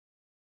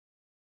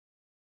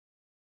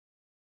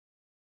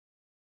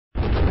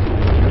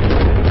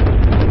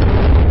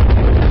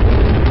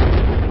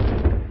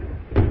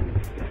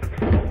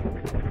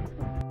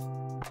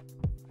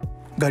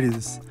我流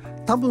です。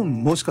多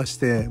分もしかし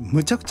て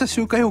むちゃくちゃ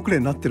周回遅れ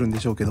になってるんで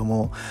しょうけど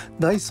も、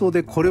ダイソー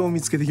でこれを見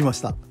つけてきま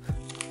した。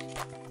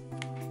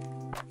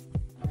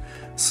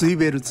スイ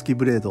ベル付き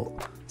ブレード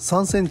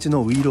3センチ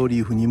のウィローリ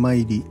ーフ2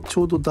枚入り、ち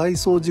ょうどダイ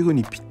ソージグ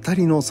にぴった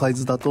りのサイ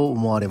ズだと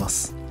思われま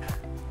す。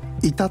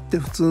至って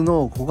普通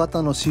の小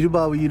型のシル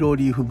バーウィロー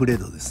リーフブレー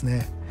ドです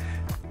ね。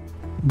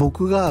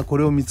僕がこ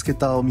れを見つけ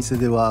たお店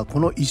では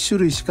この1種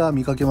類しか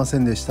見かけませ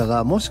んでした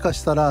が、もしか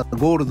したら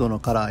ゴールドの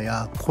カラー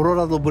やコロ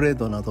ラドブレー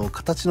ドなど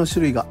形の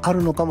種類があ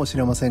るのかもし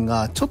れません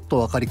が、ちょっと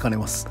分かりかね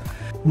ます。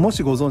も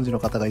しご存知の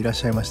方がいらっ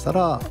しゃいました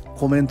ら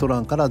コメント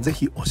欄からぜ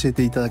ひ教え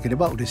ていただけれ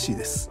ば嬉しい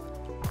です。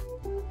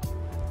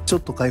ちょ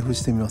っと開封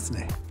してみます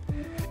ね。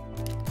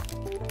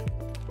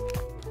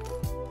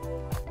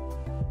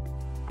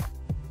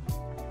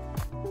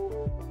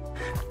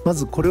ま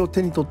ずこれを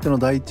手に取っての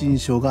第一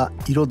印象が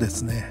色で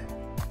すね。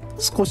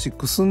少し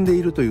くすんで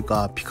いるという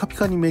か、ピカピ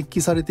カにメッキ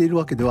されている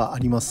わけではあ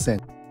りませ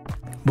ん。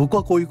僕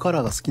はこういうカラ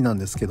ーが好きなん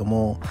ですけど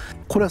も、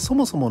これはそ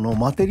もそもの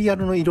マテリア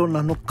ルの色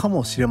なのか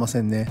もしれませ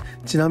んね。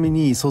ちなみ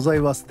に素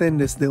材はステン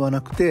レスではな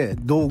くて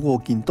銅合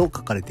金と書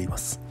かれていま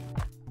す。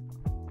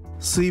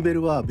スイベ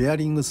ルはベア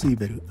リングスイ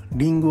ベル、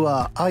リング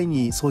は愛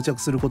に装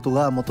着すること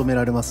が求め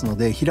られますの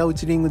で、平打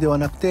ちリングでは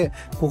なくて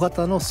小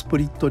型のスプ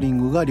リットリン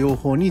グが両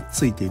方に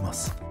ついていま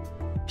す。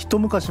一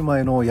昔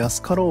前の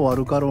安かろう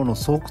悪かろうの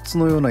巣窟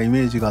のようなイ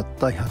メージがあっ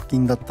た100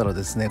均だったら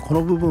ですね、こ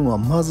の部分は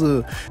ま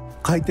ず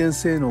回転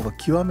性能が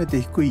極めて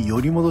低い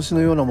寄り戻し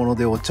のようなもの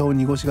でお茶を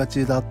濁しが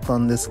ちだった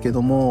んですけ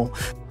ども、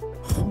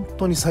本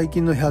当に最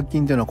近の100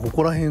均というのはこ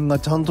こら辺が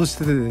ちゃんとし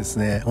ててです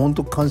ね、本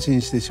当感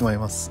心してしまい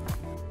ます。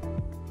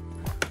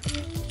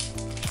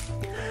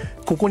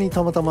ここに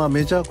たまたま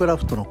メジャークラ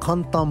フトの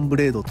簡単ブ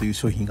レードという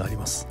商品があり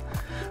ます。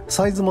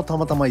サイズもた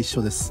またま一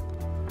緒です。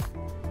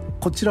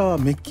こちらは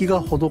メッキが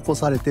施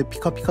されてピ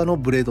カピカの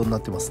ブレードにな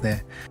ってます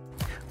ね。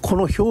こ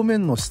の表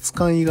面の質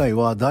感以外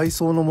はダイ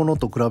ソーのもの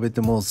と比べ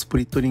てもスプ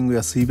リットリング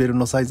やスイベル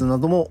のサイズな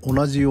ども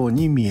同じよう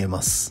に見え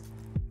ます。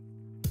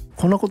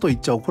こんなこと言っ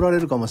ちゃ怒られ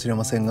るかもしれ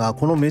ませんが、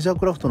このメジャー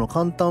クラフトの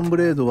簡単ブ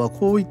レードは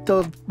こういっ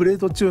たブレー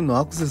ドチューンの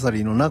アクセサ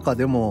リーの中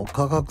でも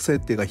価格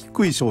設定が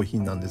低い商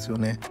品なんですよ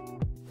ね。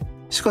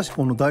しかし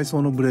このダイソ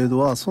ーのブレード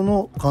はそ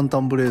の簡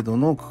単ブレード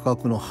の価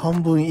格の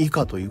半分以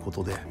下というこ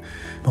とで、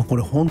こ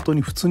れ本当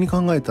に普通に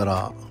考えた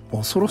ら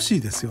恐ろし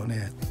いですよ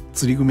ね。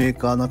釣り具メー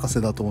カー泣か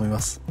せだと思いま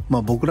す。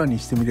僕らに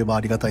してみれば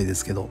ありがたいで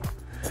すけど、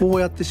こう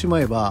やってしま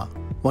えば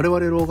我々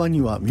老眼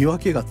には見分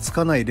けがつ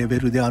かないレベ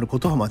ルであるこ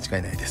とは間違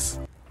いないです。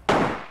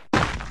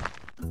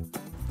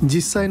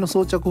実際の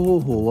装着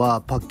方法は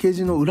パッケー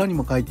ジの裏に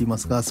も書いていま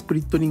すが、スプリ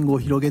ットリングを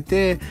広げ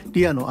て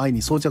リアのアイ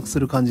に装着す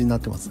る感じにな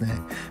ってますね。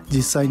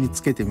実際に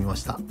つけてみま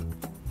した。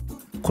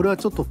これは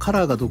ちょっとカ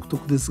ラーが独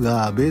特です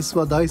が、ベース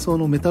はダイソー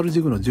のメタル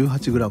ジグの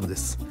 18g で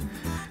す。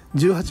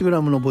18g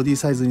のボディ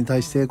サイズに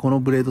対してこの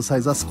ブレードサ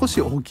イズは少し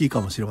大きい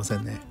かもしれませ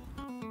んね。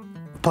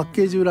パッ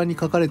ケージ裏に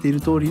書かれている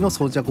通りの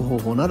装着方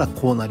法なら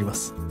こうなりま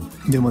す。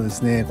でもで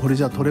すね、これ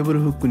じゃトレブ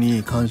ルフック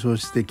に干渉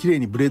して綺麗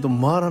にブレード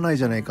回らない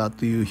じゃないか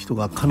という人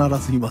が必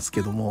ずいます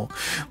けども、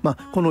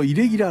このイ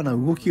レギュラーな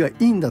動きがい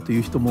いんだとい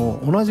う人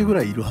も同じぐ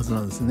らいいるはず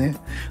なんですね。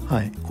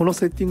この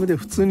セッティングで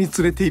普通に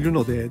釣れている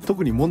ので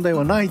特に問題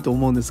はないと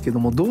思うんですけど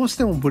も、どうし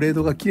てもブレー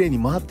ドが綺麗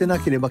に回ってな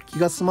ければ気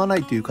が済まな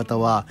いという方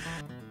は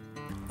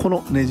こ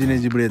のネジネ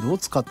ジブレードを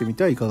使ってみ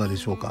てはいかがで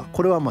しょうか。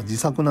これは自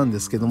作なんで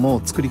すけども、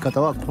作り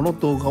方はこの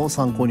動画を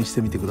参考にし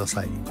てみてくだ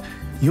さい。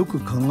よく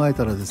考え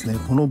たらですね、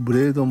このブ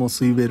レードも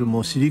スイベル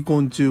もシリ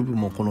コンチューブ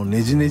もこの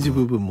ネジネジ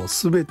部分も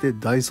全て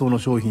ダイソーの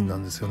商品な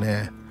んですよ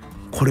ね。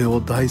これを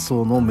ダイ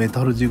ソーのメ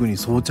タルジグに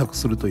装着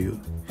するという、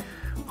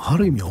あ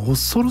る意味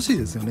恐ろしい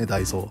ですよね。ダ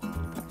イソ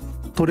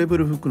ートレブ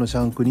ルフックのシ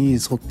ャンクに沿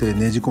って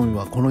ねじ込み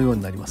はこのよう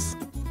になります。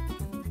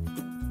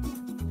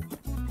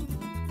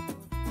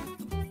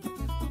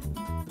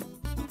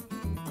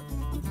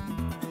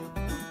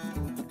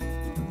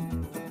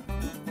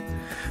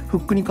フ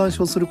ックに干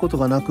渉すること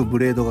がなくブ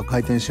レードが回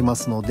転しま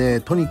すの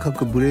で、とにか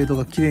くブレード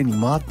がきれいに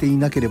回ってい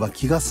なければ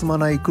気が済ま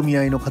ない組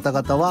合の方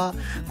々は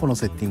この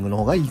セッティングの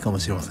方がいいかも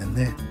しれません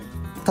ね。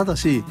ただ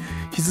し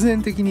必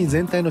然的に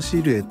全体の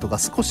シルエットが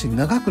少し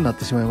長くなっ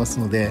てしまいます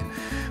ので、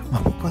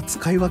僕は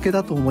使い分け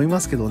だと思いま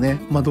すけどね。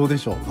どうで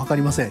しょう、分か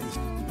りません。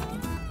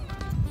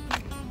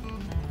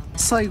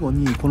最後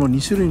にこの2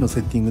種類の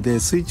セッティングで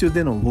水中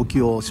での動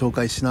きを紹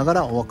介しなが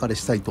らお別れ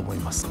したいと思い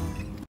ます。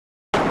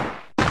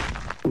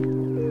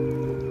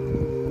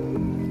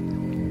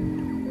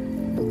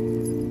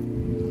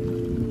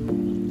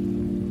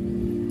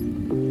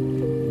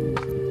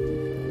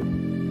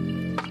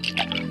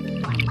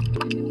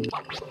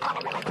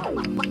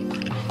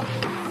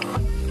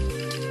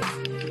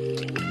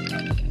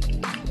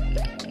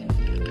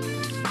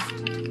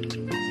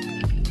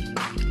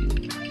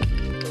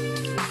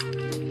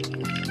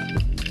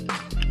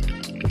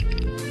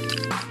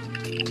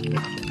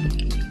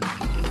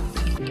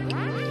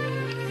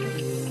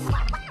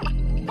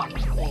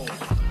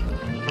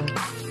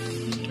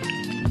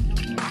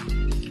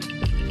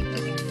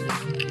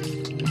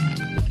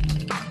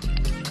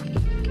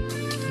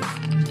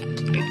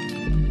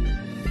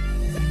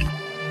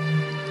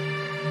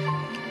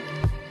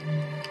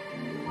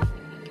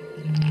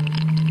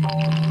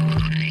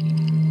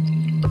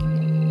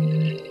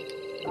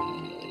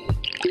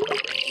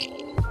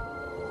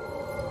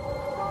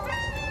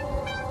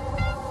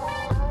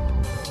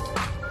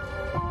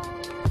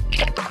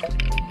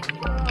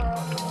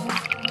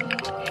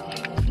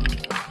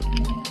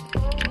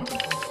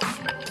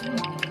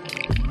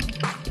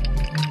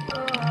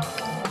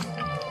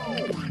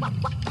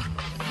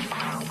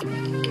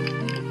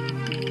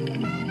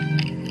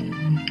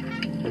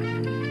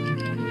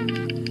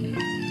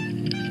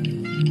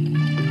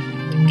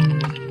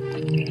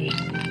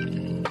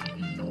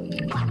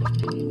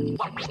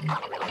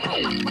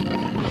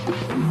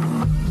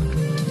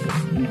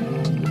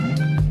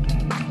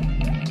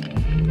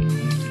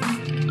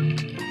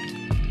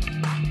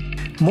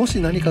も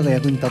し何かが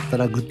役に立った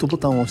らグッドボ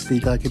タンを押して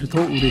いただける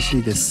と嬉し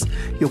いです。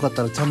よかっ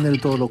たらチャンネル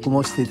登録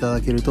もしていただ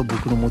けると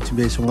僕のモチ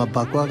ベーションが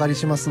爆上がり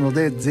しますの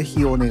で、ぜ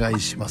ひお願い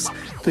します。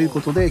という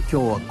ことで今日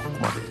はここ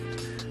ま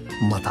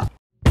で。また。